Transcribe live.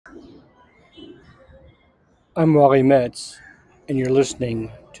I'm Wally Metz, and you're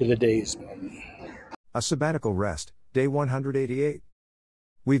listening to The Days Moment. A sabbatical rest, day 188.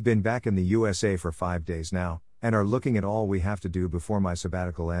 We've been back in the USA for 5 days now, and are looking at all we have to do before my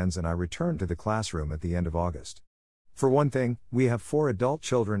sabbatical ends and I return to the classroom at the end of August. For one thing, we have 4 adult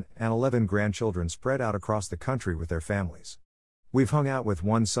children and 11 grandchildren spread out across the country with their families. We've hung out with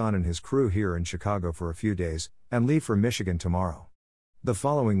one son and his crew here in Chicago for a few days, and leave for Michigan tomorrow. The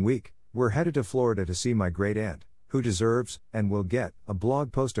following week, we're headed to Florida to see my great aunt, who deserves, and will get, a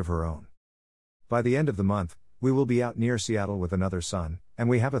blog post of her own. By the end of the month, we will be out near Seattle with another son, and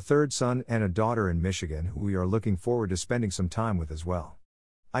we have a third son and a daughter in Michigan who we are looking forward to spending some time with as well.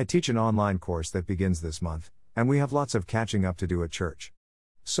 I teach an online course that begins this month, and we have lots of catching up to do at church.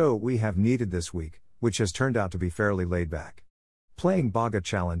 So we have needed this week, which has turned out to be fairly laid back. Playing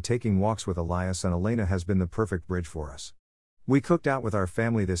Boga and taking walks with Elias and Elena has been the perfect bridge for us. We cooked out with our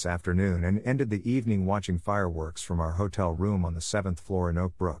family this afternoon and ended the evening watching fireworks from our hotel room on the 7th floor in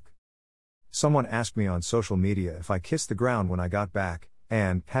Oak Brook. Someone asked me on social media if I kissed the ground when I got back,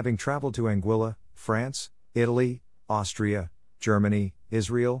 and, having traveled to Anguilla, France, Italy, Austria, Germany,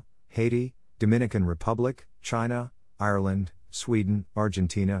 Israel, Haiti, Dominican Republic, China, Ireland, Sweden,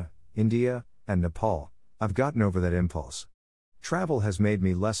 Argentina, India, and Nepal, I've gotten over that impulse. Travel has made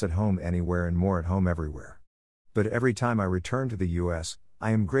me less at home anywhere and more at home everywhere. But every time I return to the US,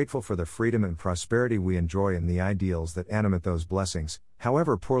 I am grateful for the freedom and prosperity we enjoy and the ideals that animate those blessings,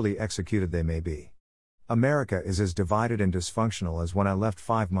 however poorly executed they may be. America is as divided and dysfunctional as when I left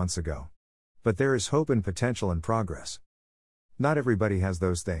 5 months ago. But there is hope and potential and progress. Not everybody has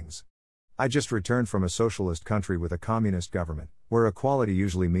those things. I just returned from a socialist country with a communist government, where equality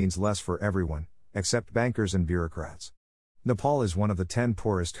usually means less for everyone, except bankers and bureaucrats. Nepal is one of the 10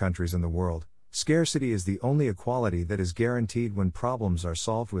 poorest countries in the world. Scarcity is the only equality that is guaranteed when problems are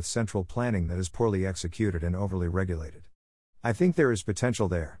solved with central planning that is poorly executed and overly regulated. I think there is potential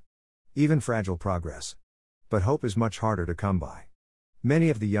there. Even fragile progress. But hope is much harder to come by. Many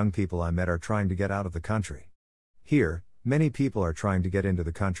of the young people I met are trying to get out of the country. Here, many people are trying to get into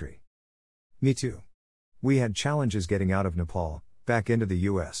the country. Me too. We had challenges getting out of Nepal, back into the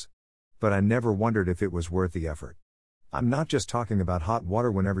US. But I never wondered if it was worth the effort. I'm not just talking about hot water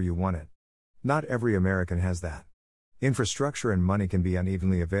whenever you want it. Not every American has that. Infrastructure and money can be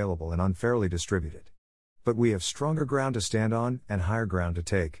unevenly available and unfairly distributed. But we have stronger ground to stand on and higher ground to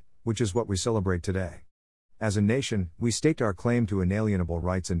take, which is what we celebrate today. As a nation, we staked our claim to inalienable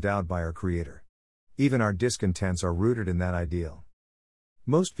rights endowed by our Creator. Even our discontents are rooted in that ideal.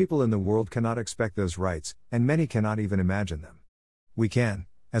 Most people in the world cannot expect those rights, and many cannot even imagine them. We can,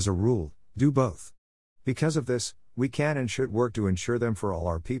 as a rule, do both. Because of this, we can and should work to ensure them for all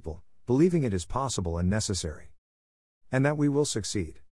our people, believing it is possible and necessary. And that we will succeed.